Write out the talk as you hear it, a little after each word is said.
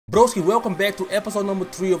Broski, welcome back to episode number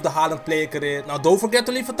 3 of the Haaland player career. Now don't forget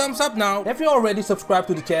to leave a thumbs up now. Have you already subscribed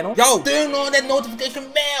to the channel? Yo, turn on that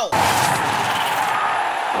notification bell.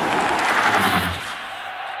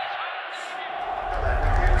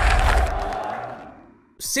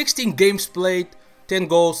 16 games played, 10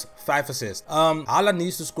 goals, 5 assists. Haaland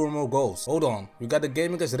needs to score more goals. Hold on. We got the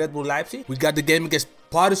game against Red Bull Leipzig. We got the game against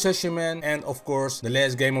Paris Saint-Germain. And of course, the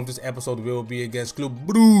last game of this episode will be against Club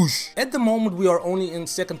Brugge. At the moment, we are only in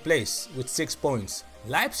 2nd place with 6 points.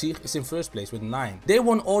 Leipzig is in 1st place with 9. They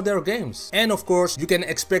won all their games. And of course, you can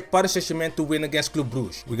expect Paris Saint-Germain to win against Club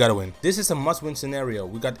Brugge. We gotta win. This is a must-win scenario.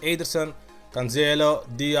 We got Ederson, Cancelo,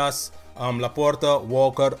 Diaz, Laporte,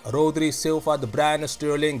 Walker, Rodri, Silva, De Bruyne,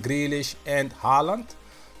 Sterling, Grealish, and Haaland.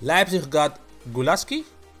 Leipzig got Gulaski.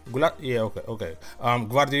 Guardiola,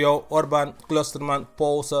 Orban, Klosterman,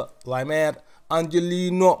 Poulsen, Laimer,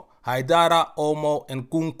 Angelino, Haidara, Olmo, and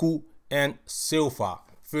Nkunku, and Silva.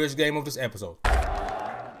 First game of this episode.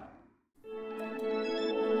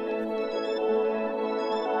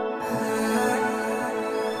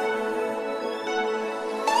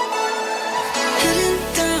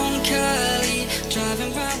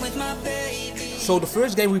 So the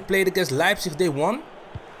first game we played against Leipzig, they won.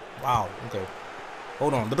 Wow, okay.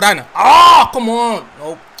 Hold on, De Bruyne. Ah, come on.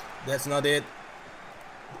 Nope, that's not it.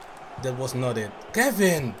 That was not it.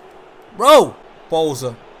 Kevin. Bro.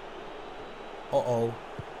 Poulsen. Uh-oh.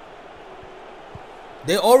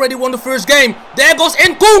 They already won the first game. There goes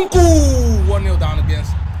Nkunku. 1-0 down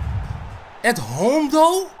against. At home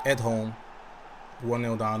though? At home.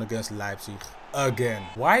 1-0 down against Leipzig. Again.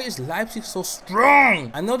 Why is Leipzig so strong?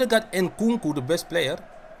 I know they got Nkunku, the best player.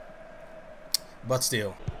 But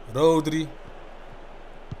still. Rodri.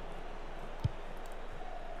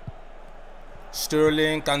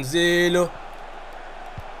 Sterling, Cancelo.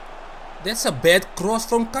 That's a bad cross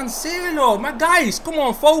from Cancelo. My guys, come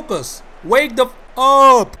on, focus. Wake the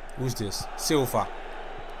up. Who's this? Silva.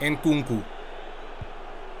 Nkunku.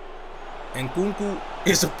 Nkunku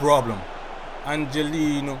is a problem.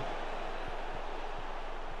 Angelino.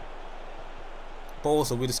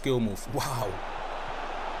 Poulsen with the skill moves. Wow.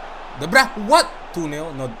 The what?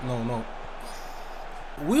 2-0? No.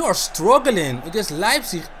 We are struggling against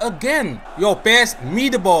Leipzig again. Yo, pass me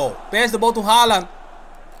the ball. Pass the ball to Haaland.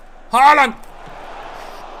 Haaland!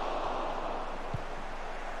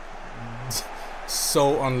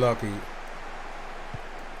 So unlucky.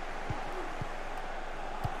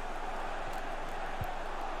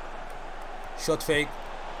 Shot fake.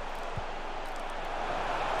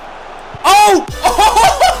 Oh!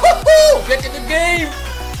 Oh! Back in the game!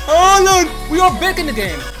 Haaland! We are back in the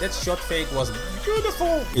game! That shot fake was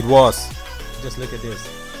beautiful! It was. Just look at this.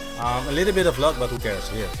 A little bit of luck, but who cares?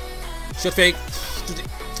 Here. Shot fake.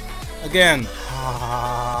 Again.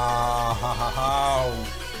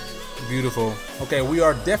 Beautiful. Okay, we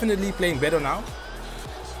are definitely playing better now.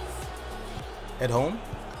 At home.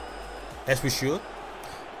 As we should.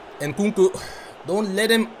 And Nkunku, don't let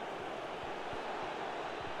him.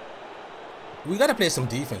 We gotta play some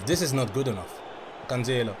defense. This is not good enough.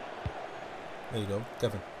 Cancelo. There you go.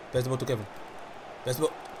 Kevin. Pass the ball to Kevin. Pass the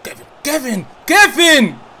ball. Kevin. Kevin!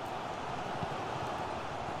 Kevin!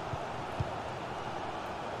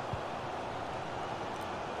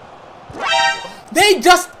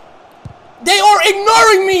 They are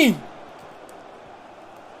ignoring me!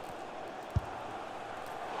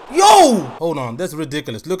 Yo! Hold on. That's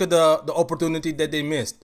ridiculous. Look at the opportunity that they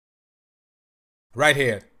missed. Right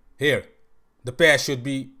here. Here. The pass should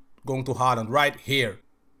be going to Haaland right here.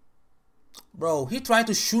 Bro, he tried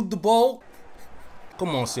to shoot the ball.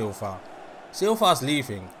 Come on, Silva. Silva's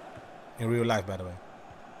leaving. In real life, by the way.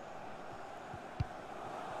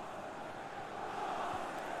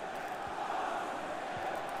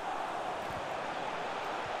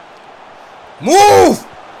 Move!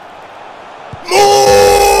 Move!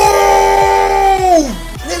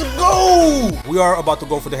 Let's go! We are about to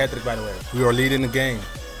go for the hat-trick, by the way. We are leading the game.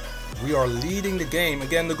 We are leading the game.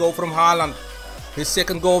 Again, the goal from Haaland. His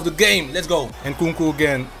 2nd goal of the game. Let's go. Nkunku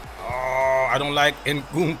again. Oh, I don't like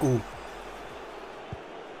Nkunku.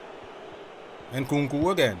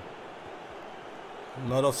 Nkunku again.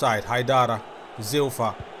 Not offside. Haidara.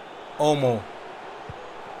 Silva. Olmo.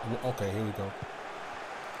 Okay, here we go.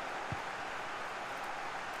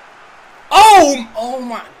 Oh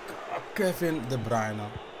my God. Kevin De Bruyne.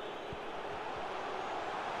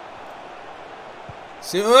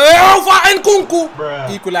 Silva and Nkunku.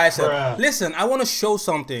 Equalizer. Bruh. Listen, I want to show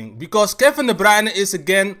something. Because Kevin De Bruyne is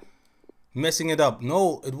again messing it up.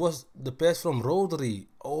 No, it was the pass from Rodri.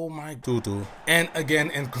 Oh my God. And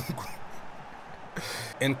again Nkunku.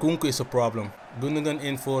 Nkunku is a problem. Gundogan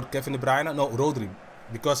in for Kevin De Bruyne. No, Rodri.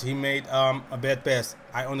 because he made a bad pass.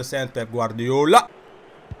 I understand Pep Guardiola.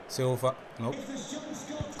 Silva, nope.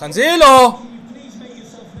 Cancelo!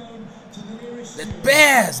 That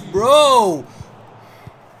pass, bro!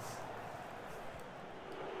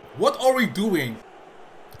 What are we doing?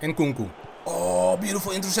 And Kunku. Oh,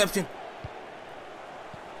 beautiful interception.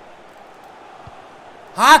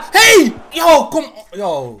 Huh? Hey! Yo, come on.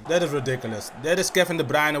 Yo, that is ridiculous. That is Kevin De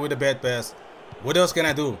Bruyne with a bad pass. What else can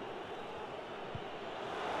I do?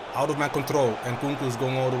 Out of my control. And Kunku is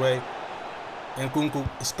going all the way. And Kunku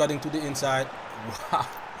is cutting to the inside. Wow.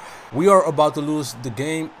 We are about to lose the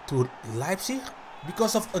game to Leipzig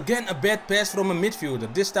because of, again, a bad pass from a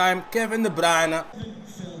midfielder. This time, Kevin De Bruyne.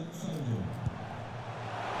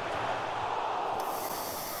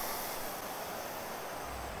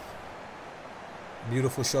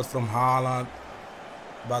 Beautiful shot from Haaland,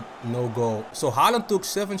 but no goal. So Haaland took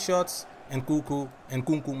 7 shots and Kunku,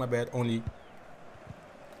 my bad, only.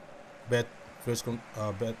 Bad, first,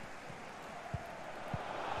 bad.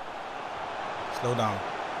 Slow down.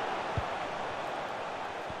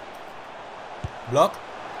 Block.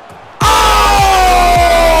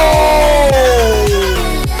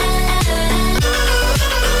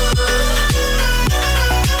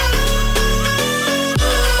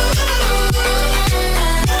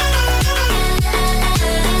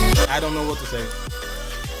 I don't know what to say.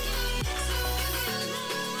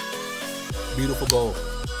 Beautiful goal.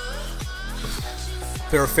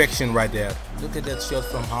 Perfection right there. Look at that shot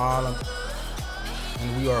from Haaland.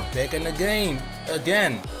 And we are back in the game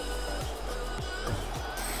again.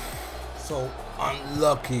 So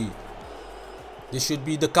unlucky. This should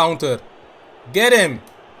be the counter. Get him.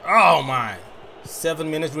 Oh my. 7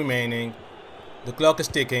 minutes remaining. The clock is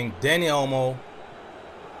ticking. Dani Olmo.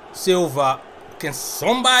 Silva. Can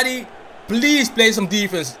somebody please play some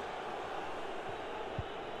defense?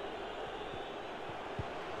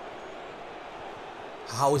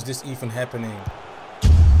 How is this even happening?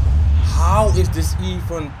 How is this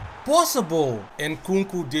even possible? And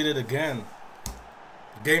Kunku did it again.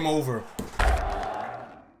 Game over.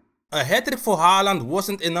 A hat-trick for Haaland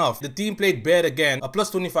wasn't enough. The team played bad again. A plus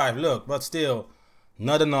 25, look, but still.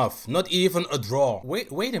 Not enough. Not even a draw.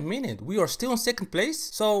 Wait a minute. We are still in 2nd place?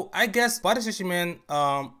 So I guess Paris Saint-Germain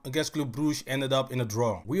against Club Brugge ended up in a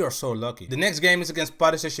draw. We are so lucky. The next game is against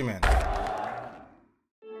Paris Saint-Germain.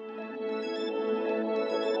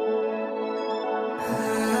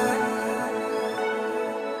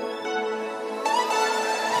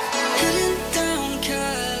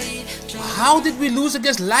 How did we lose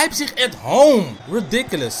against Leipzig at home?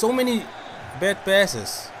 Ridiculous. So many bad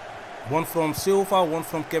passes. One from Silva, one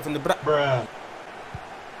from Kevin De Bruyne.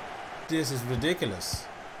 This is ridiculous.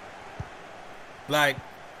 Like,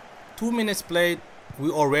 2 minutes played, we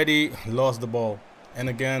already lost the ball. And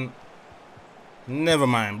again, never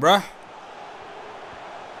mind, bruh.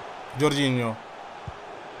 Jorginho.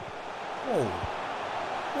 Whoa.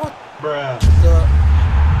 What? Bruh.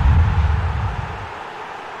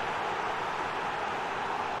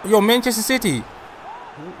 Yo, Manchester City.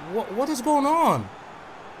 What is going on?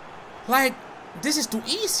 Like, this is too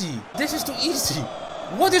easy. This is too easy.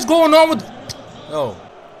 What is going on with... Oh,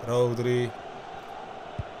 Rodri.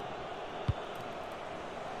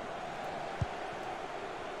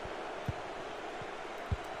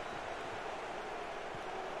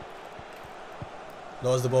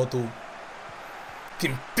 Lost the ball to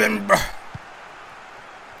Kimpembe.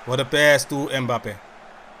 What a pass to Mbappe.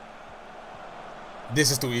 This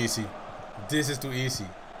is too easy. This is too easy.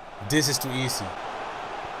 This is too easy.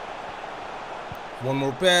 One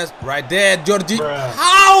more pass. Right there, Georgie.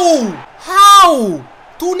 How? How?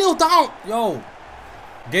 2-0 down. Yo.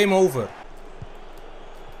 Game over.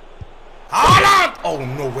 Haaland! Oh,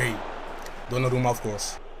 no way. Donnarumma, of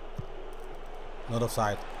course. Not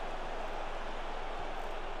offside.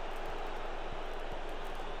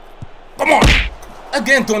 Come on.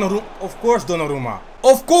 Again, Donnarumma. Of course, Donnarumma.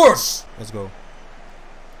 Of course. Let's go.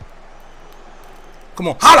 Come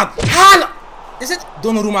on. Haaland. Haaland. Is it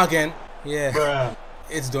Donnarumma again? Yeah. Bruh.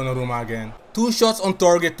 It's Donnarumma again. 2 shots on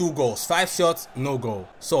target, 2 goals. 5 shots, no goal.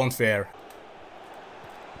 So unfair.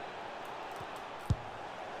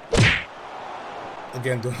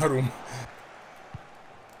 Again, Donnarumma.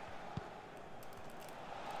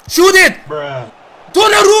 Shoot it! Bruh.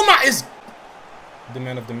 Donnarumma is the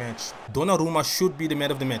man of the match. Donnarumma should be the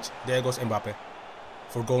man of the match. There goes Mbappe.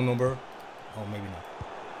 For goal number. Oh, maybe not.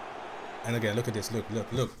 And again, look at this. Look,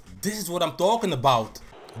 look, look. This is what I'm talking about.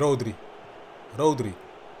 Rodri. Rodri.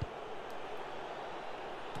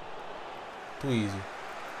 Too easy.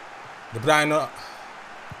 De Bruyne.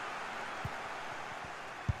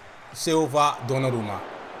 Silva, Donnarumma.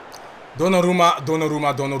 Donnarumma.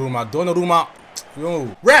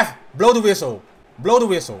 Yo. Ref, blow the whistle. Blow the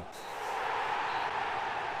whistle.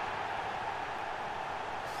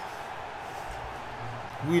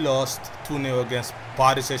 We lost 2-0 against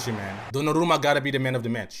Paris Saint-Germain. Donnarumma gotta be the man of the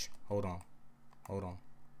match. Hold on.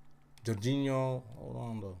 Jorginho, hold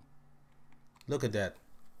on though. Look at that.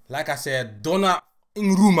 Like I said,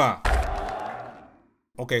 Donnarumma.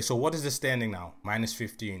 Okay, so what is the standing now? Minus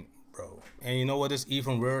 15, bro. And you know what is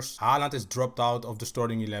even worse? Haaland is dropped out of the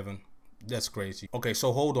starting 11. That's crazy. Okay,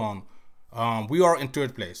 so hold on. We are in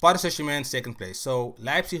 3rd place. Paris Saint-Germain 2nd place. So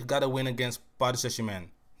Leipzig gotta win against Paris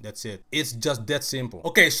Saint-Germain. That's it. It's just that simple.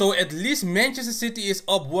 Okay, so at least Manchester City is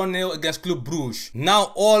up 1-0 against Club Brugge.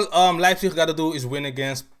 Now all Leipzig gotta do is win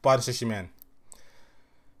against Paris Saint-Germain.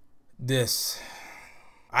 This,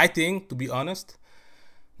 I think, to be honest,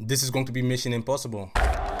 this is going to be mission impossible.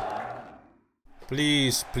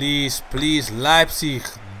 Please, please, please, Leipzig,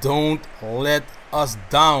 don't let us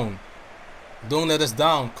down. Don't let us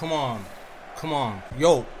down. Come on. Come on.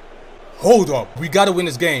 Yo, hold up. We gotta win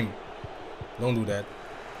this game. Don't do that.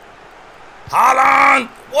 Haaland!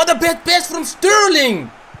 What a bad pass from Sterling!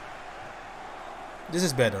 This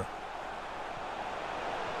is better.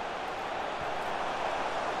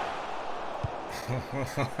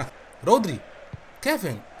 Rodri,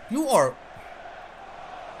 Kevin, you are...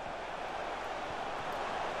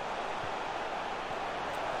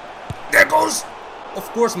 There goes! Of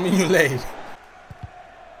course, Mignolet.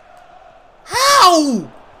 How?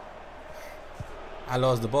 I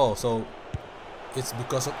lost the ball, so it's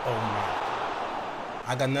because of... Oh my.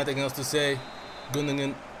 I got nothing else to say.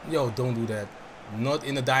 Gundogan, yo, don't do that. Not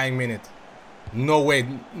in the dying minute. No way,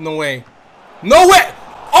 no way. No way!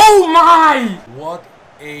 Oh my! What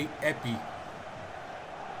a epi.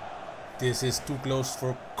 This is too close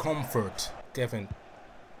for comfort. Kevin,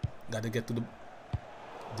 gotta get to the...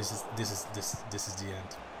 This is the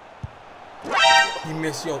end. He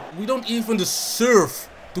missed, yo. We don't even deserve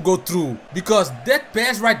to go through, because that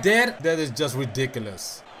pass right there, that is just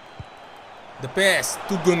ridiculous. The pass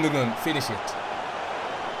to Gundogan, finish it.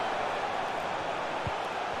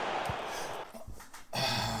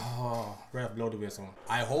 Oh, ref, blow the whistle.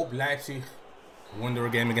 I hope Leipzig won their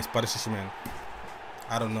game against Paris Saint-Germain.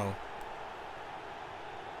 I don't know.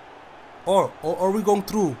 Or are we going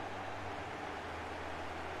through?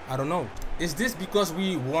 I don't know. Is this because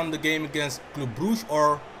we won the game against Club Brugge,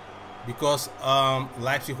 or because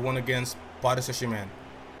Leipzig won against Paris Saint-Germain?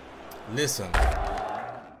 Listen.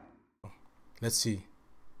 Let's see.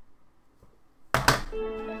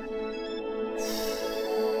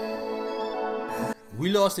 We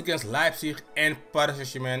lost against Leipzig and Paris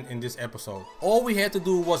Saint-Germain in this episode. All we had to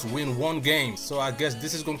do was win one game. So I guess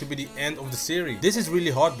this is going to be the end of the series. This is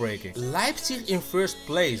really heartbreaking. Leipzig in 1st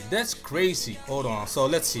place. That's crazy. Hold on. So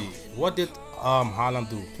let's see. What did Haaland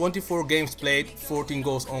do? 24 games played, 14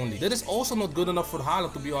 goals only. That is also not good enough for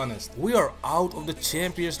Haaland, to be honest. We are out of the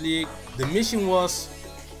Champions League. The mission was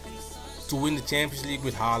to win the Champions League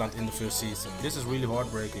with Haaland in the 1st season. This is really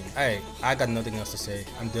heartbreaking. Hey, I got nothing else to say.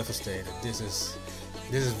 I'm devastated. This is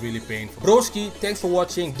really painful. Broski, thanks for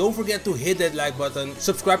watching. Don't forget to hit that like button,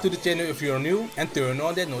 subscribe to the channel if you're new, and turn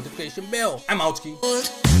on that notification bell. I'm out, ski.